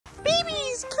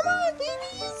puppies. Come on,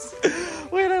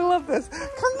 babies. Wait, I love this.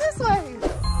 Come this way.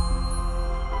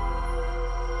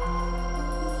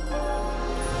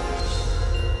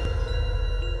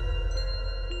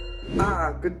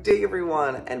 Good day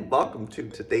everyone, and welcome to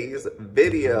today's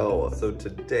video. So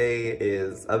today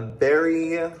is a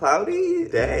very cloudy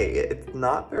day. It's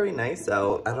not very nice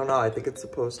out. I don't know, I think it's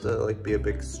supposed to like be a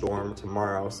big storm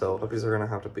tomorrow, so puppies are gonna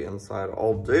have to be inside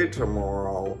all day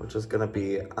tomorrow, which is gonna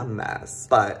be a mess.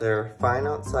 But they're fine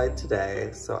outside today,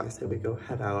 so I say we go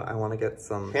head out. I wanna get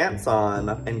some pants on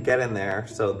and get in there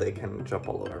so they can jump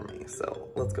all over me. So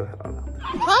let's go head on out there.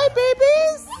 Hi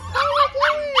babies! How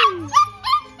are you doing?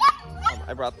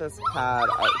 I brought this pad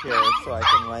out here so I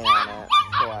can lay on it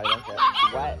so I don't get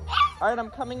wet. All right, I'm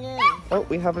coming in. Oh,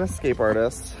 we have an escape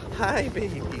artist. Hi,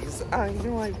 babies. I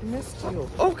know I've missed you.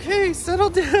 Okay, settle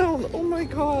down. Oh my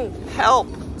God. Help.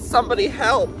 Somebody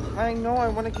help. I know, I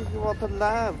want to give you all the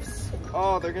loves.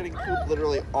 Oh, they're getting poop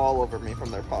literally all over me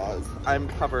from their paws. I'm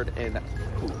covered in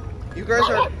poop. You guys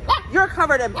are, you're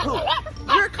covered in poop.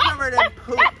 You're covered in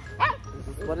poop.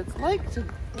 This is what it's like to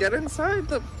get inside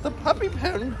the puppy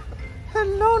pen.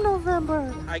 Hello,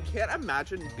 November. I can't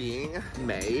imagine being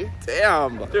May.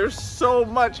 Damn, there's so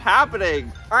much happening.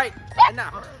 All right,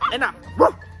 enough, enough.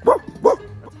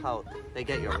 That's how they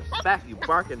get your respect. You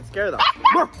bark and scare them.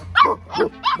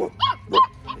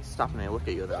 They stop and they look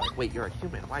at you. They're like, wait, you're a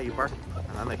human. Why are you barking?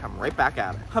 And then they come right back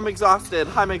at it. I'm exhausted.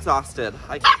 I'm exhausted.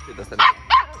 I can't do this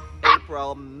anymore.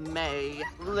 April, May,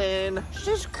 Lynn.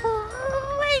 She's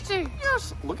crazy.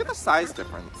 Yes. Look at the size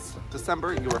difference.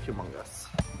 December, you were humongous.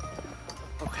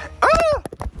 Okay. Ah!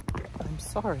 I'm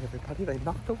sorry, everybody. They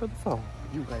knocked over the phone.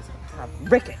 You guys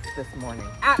have rickets this morning.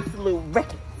 Absolute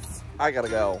rickets. I gotta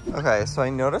go. Okay, so I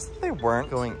noticed that they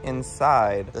weren't going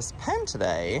inside this pen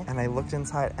today, and I looked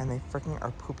inside and they freaking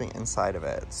are pooping inside of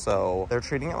it. So they're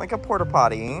treating it like a porta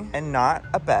potty and not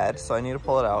a bed, so I need to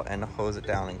pull it out and hose it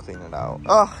down and clean it out.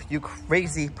 Oh, you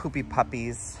crazy poopy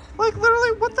puppies. Like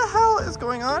literally, what the hell is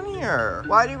going on here?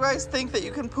 Why do you guys think that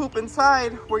you can poop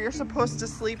inside where you're supposed to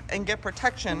sleep and get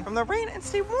protection from the rain and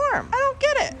stay warm? I don't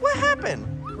get it. What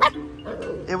happened?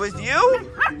 It was you?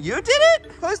 You did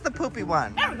it? Who's the poopy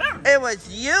one? It was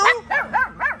you?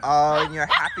 Oh, and you're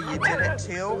happy you did it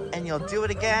too? And you'll do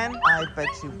it again? I bet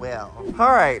you will.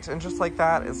 All right, and just like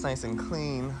that, it's nice and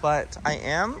clean. But I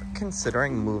am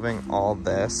considering moving all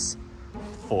this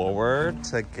forward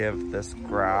to give this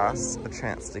grass a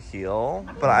chance to heal.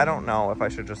 But I don't know if I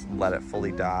should just let it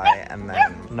fully die and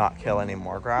then not kill any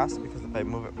more grass, because if I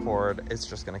move it forward, it's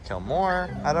just gonna kill more.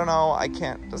 I don't know, I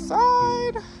can't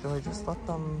decide. Do I just let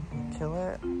them kill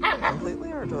it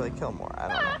completely or do I kill more? I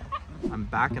don't know. I'm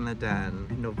back in the den.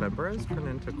 November has turned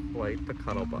into quite the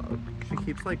cuddle bug. She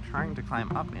keeps like trying to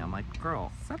climb up me. I'm like,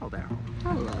 girl, settle down.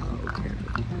 Hello, Karen.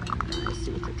 I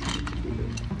see what you're trying to do.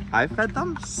 I fed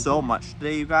them so much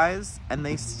today, you guys, and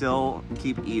they still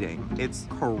keep eating. It's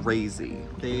crazy.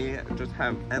 They just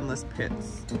have endless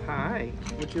pits. Hi,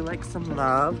 would you like some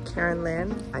love, Karen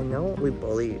Lynn? I know we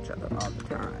bully each other all the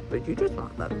time, but you just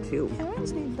want love too.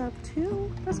 Karens need love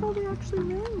too. That's all they actually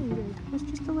really needed. It was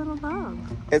just a little love.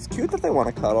 It's cute that they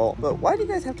want to cuddle, but why do you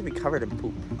guys have to be covered in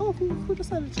poop? Oh, who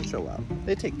decided to show up?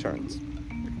 They take turns.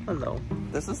 Hello.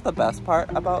 This is the best part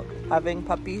about having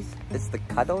puppies. It's the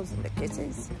cuddles and the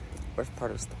kisses. Worst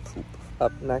part is the poop.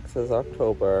 Up next is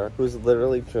October, who's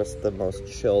literally just the most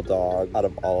chill dog out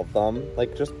of all of them.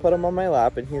 Like, just put him on my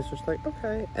lap and he's just like,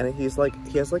 okay. And he's like,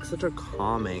 he has like such a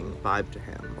calming vibe to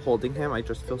him. Holding him, I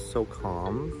just feel so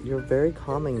calm. You're a very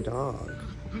calming dog.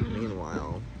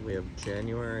 Meanwhile, we have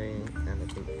January and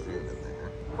I think June in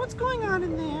there. What's going on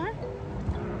in there?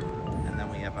 And then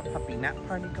we have a puppy nap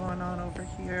party going on over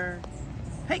here.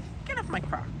 Hey, get off my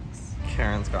Crocs.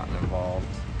 Karen's gotten involved.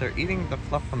 They're eating the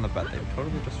fluff from the bed. They've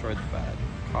totally destroyed the bed,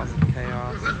 causing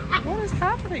chaos. What is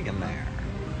happening in there?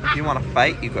 If you want to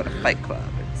fight, you go to Fight Club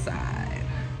inside.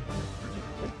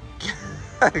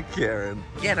 Karen.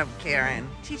 Get him, Karen.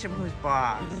 Teach him who's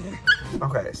boss.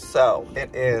 Okay, so it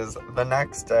is the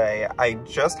next day. I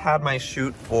just had my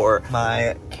shoot for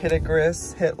my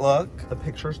Kittigris hit look. The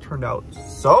pictures turned out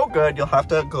so good. You'll have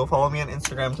to go follow me on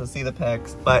Instagram to see the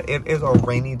pics. But it is a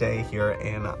rainy day here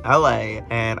in LA,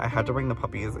 and I had to bring the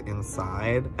puppies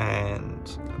inside,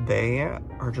 and they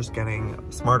are just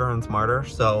getting smarter and smarter.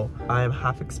 So I'm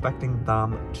half expecting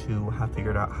them to have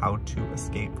figured out how to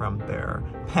escape from their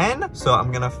pen. So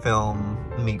I'm gonna film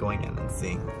me going in and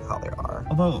seeing how they are.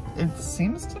 Although it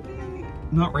seems to be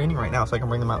not raining right now, so I can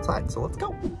bring them outside. So let's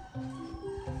go.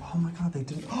 Oh my God, they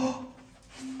did. Oh,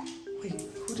 wait,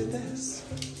 who did this?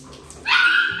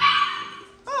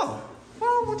 Oh,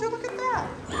 well, would you look at that?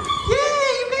 Yay,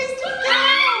 you guys did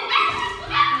that!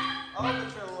 Oh,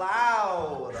 the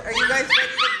guys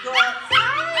ready to go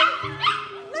outside?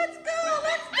 Let's go,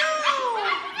 let's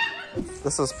go.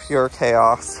 This is pure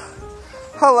chaos.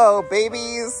 Hello,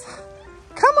 babies.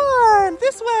 Come on,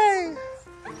 this way.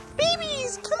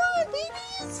 Babies, come on,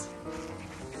 babies.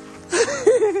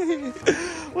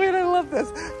 Wait, I love this.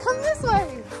 Come this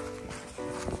way.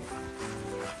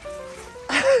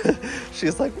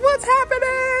 She's like, what's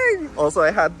happening? Also, I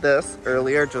had this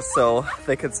earlier just so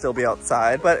they could still be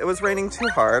outside, but it was raining too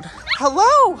hard.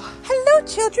 Hello. Hello,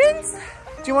 children.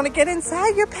 Do you want to get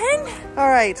inside your pen? All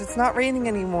right, it's not raining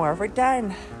anymore. We're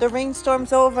done. The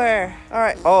rainstorm's over. All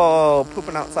right. Oh,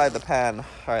 pooping outside the pen.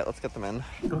 All right, let's get them in.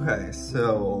 Okay,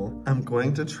 so I'm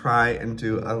going to try and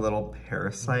do a little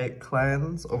parasite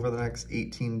cleanse over the next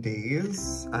 18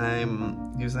 days.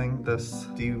 I'm using this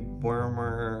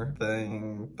dewormer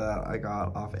thing that I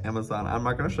got off Amazon. I'm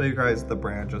not going to show you guys the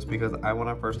brand just because I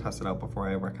want to first test it out before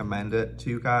I recommend it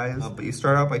to you guys. But you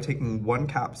start out by taking 1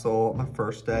 capsule on the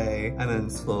first day, and then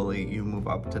slowly you move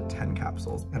up to 10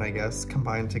 capsules. And I guess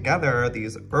combined together,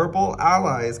 these herbal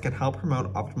allies can help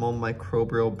promote optimal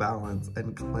microbial balance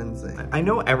and cleansing. I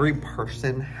know every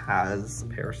person has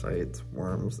parasites,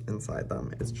 worms inside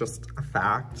them. It's just a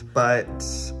fact, but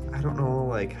I don't know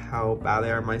like how bad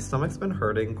they are. My stomach's been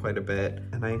hurting quite a bit,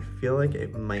 and I feel like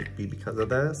it might be because of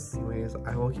this. Anyways,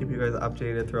 I will keep you guys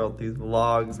updated throughout these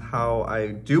vlogs how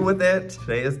I do with it.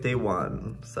 Today is day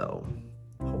 1, so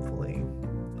hopefully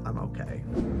I'm okay.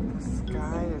 The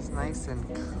sky is nice and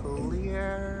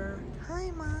clear.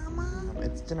 Hi, Mama.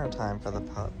 It's dinner time for the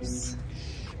pups.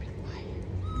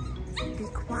 Be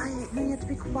quiet. You have to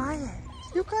be quiet.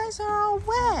 You guys are all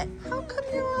wet. How come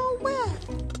you're all wet?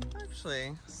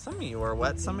 Actually, some of you are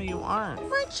wet, some of you aren't.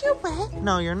 Aren't you wet?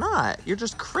 No, you're not. You're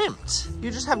just crimped. You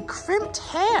just have crimped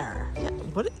hair. Yeah,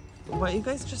 why are you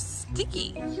guys just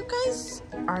sticky? You guys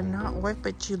are not wet,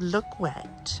 but you look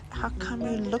wet. How come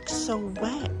you look so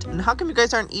wet? And how come you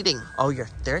guys aren't eating? Oh, you're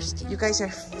thirsty? You guys are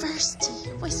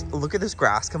thirsty. Look at this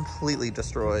grass, completely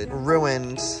destroyed,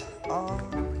 ruined. Oh,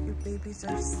 you babies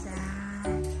are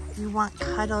sad. You want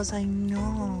cuddles, I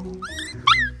know.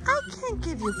 I can't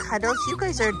give you cuddles. You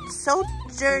guys are so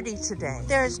dirty today.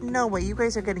 There's no way. You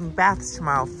guys are getting baths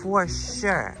tomorrow for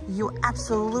sure. You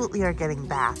absolutely are getting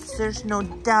baths. There's no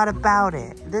doubt about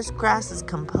it. This grass is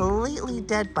completely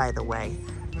dead, by the way.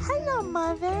 Hello,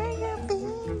 Mother. Your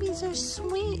babies are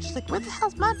sweet. She's like, where the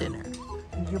hell's my dinner?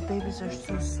 Your babies are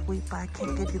so sweet, but I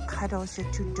can't give you cuddles.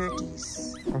 You're too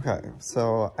dirties. Okay,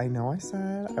 so I know I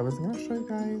said I wasn't gonna show you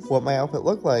guys what my outfit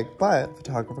looked like, but the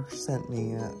photographer sent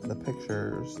me the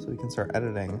pictures so we can start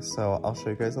editing. So I'll show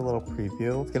you guys a little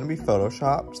preview. It's gonna be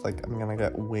photoshopped. Like I'm gonna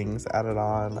get wings added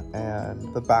on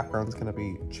and the background's gonna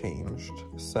be changed.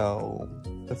 So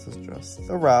this is just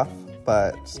a rough,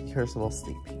 but here's a little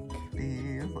sneak peek.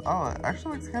 Oh, it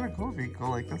actually looks kind of cool if you go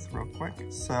like this real quick.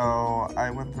 So I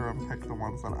went through and picked the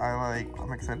ones that I like.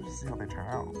 I'm excited to see how they turn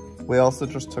out. We also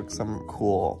just took some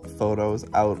cool photos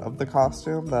out of the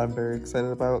costume that I'm very excited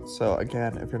about. So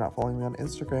again, if you're not following me on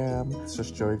Instagram, it's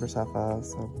just Joey Graceffa.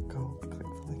 So go click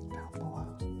the link down below.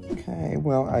 Okay,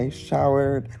 well, I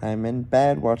showered. I'm in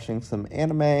bed watching some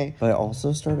anime, but I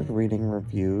also started reading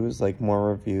reviews, like more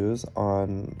reviews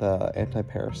on the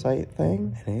anti-parasite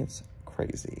thing, and it's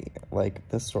crazy. Like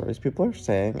the stories people are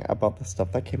saying about the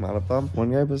stuff that came out of them.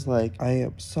 One guy was like, I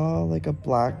saw like a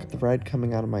black thread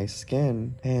coming out of my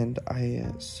skin and I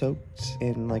soaked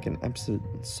in like an Epsom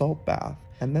salt bath.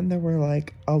 And then there were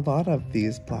like a lot of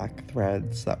these black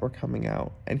threads that were coming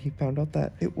out. And he found out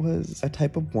that it was a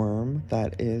type of worm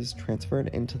that is transferred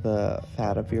into the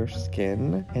fat of your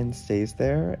skin and stays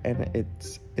there. And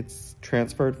it's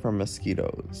transferred from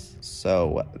mosquitoes.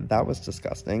 So that was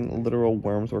disgusting. Literal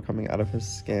worms were coming out of his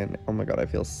skin. Oh my God, I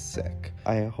feel sick.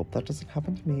 I hope that doesn't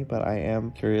happen to me, but I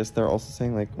am curious. They're also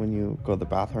saying like when you go to the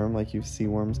bathroom, like you see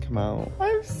worms come out.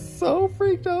 I'm so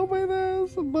freaked out by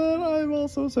this, but I'm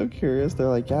also so curious. They're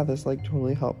like, yeah, this like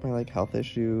totally helped my like health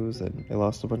issues and I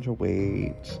lost a bunch of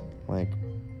weight. Like,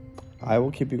 I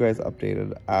will keep you guys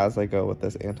updated as I go with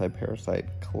this anti-parasite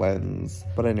cleanse.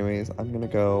 But anyways, I'm gonna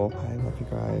go. I love you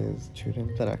guys. Tune in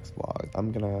to the next vlog.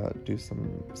 I'm gonna do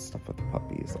some stuff with the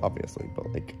puppies, obviously.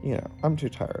 But like, you know, I'm too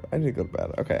tired. I need to go to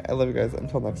bed. Okay, I love you guys.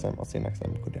 Until next time, I'll see you next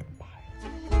time. Good day. Bye.